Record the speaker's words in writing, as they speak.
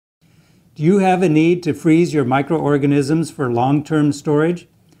Do you have a need to freeze your microorganisms for long-term storage?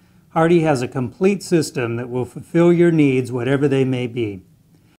 Hardy has a complete system that will fulfill your needs, whatever they may be.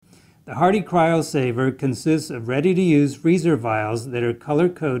 The Hardy CryoSaver consists of ready-to-use freezer vials that are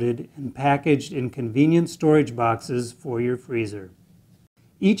color-coded and packaged in convenient storage boxes for your freezer.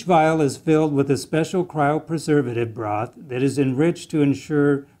 Each vial is filled with a special cryopreservative broth that is enriched to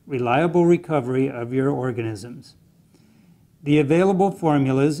ensure reliable recovery of your organisms. The available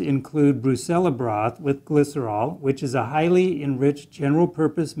formulas include Brucella broth with glycerol, which is a highly enriched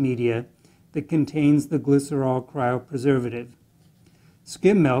general-purpose media that contains the glycerol cryopreservative.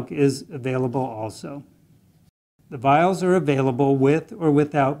 Skim milk is available also. The vials are available with or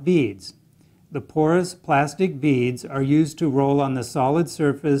without beads. The porous plastic beads are used to roll on the solid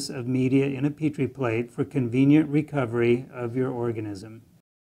surface of media in a Petri plate for convenient recovery of your organism.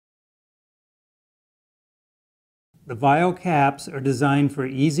 The vial caps are designed for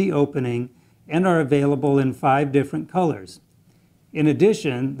easy opening and are available in 5 different colors. In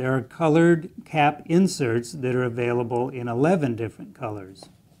addition, there are colored cap inserts that are available in 11 different colors.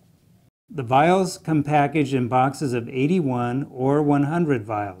 The vials come packaged in boxes of 81 or 100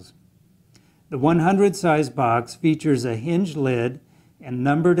 vials. The 100 size box features a hinged lid and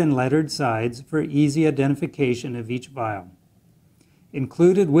numbered and lettered sides for easy identification of each vial.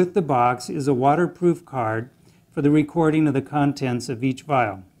 Included with the box is a waterproof card for the recording of the contents of each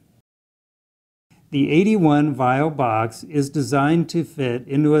vial. The 81 vial box is designed to fit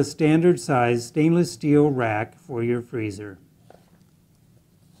into a standard size stainless steel rack for your freezer.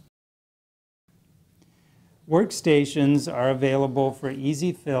 Workstations are available for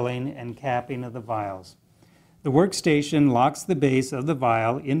easy filling and capping of the vials. The workstation locks the base of the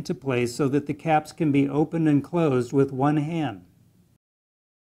vial into place so that the caps can be opened and closed with one hand.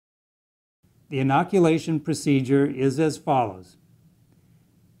 The inoculation procedure is as follows.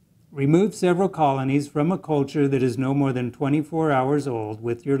 Remove several colonies from a culture that is no more than 24 hours old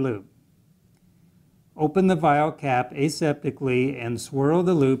with your loop. Open the vial cap aseptically and swirl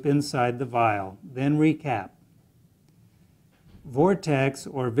the loop inside the vial, then recap. Vortex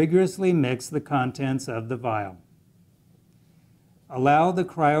or vigorously mix the contents of the vial. Allow the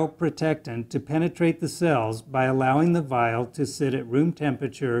cryoprotectant to penetrate the cells by allowing the vial to sit at room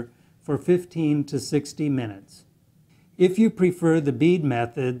temperature for 15 to 60 minutes. If you prefer the bead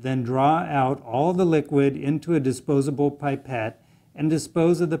method, then draw out all the liquid into a disposable pipette and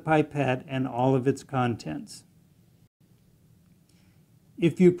dispose of the pipette and all of its contents.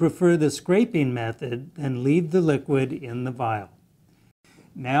 If you prefer the scraping method, then leave the liquid in the vial.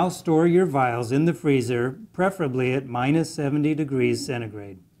 Now store your vials in the freezer, preferably at -70 degrees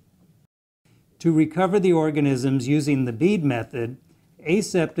centigrade. To recover the organisms using the bead method,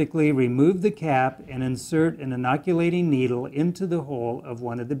 aseptically remove the cap and insert an inoculating needle into the hole of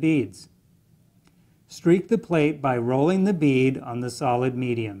one of the beads. Streak the plate by rolling the bead on the solid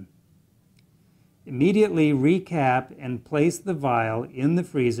medium. Immediately recap and place the vial in the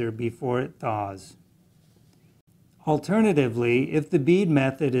freezer before it thaws. Alternatively, if the bead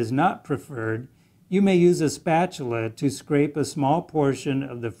method is not preferred, you may use a spatula to scrape a small portion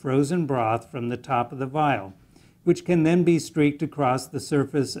of the frozen broth from the top of the vial, which can then be streaked across the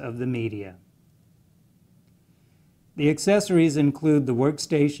surface of the media. The accessories include the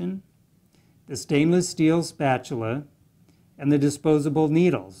workstation, the stainless steel spatula, and the disposable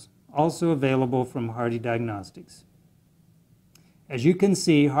needles, also available from Hardy Diagnostics. As you can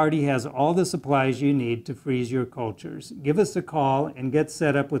see, Hardy has all the supplies you need to freeze your cultures. Give us a call and get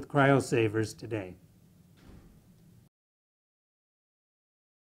set up with CryoSavers today.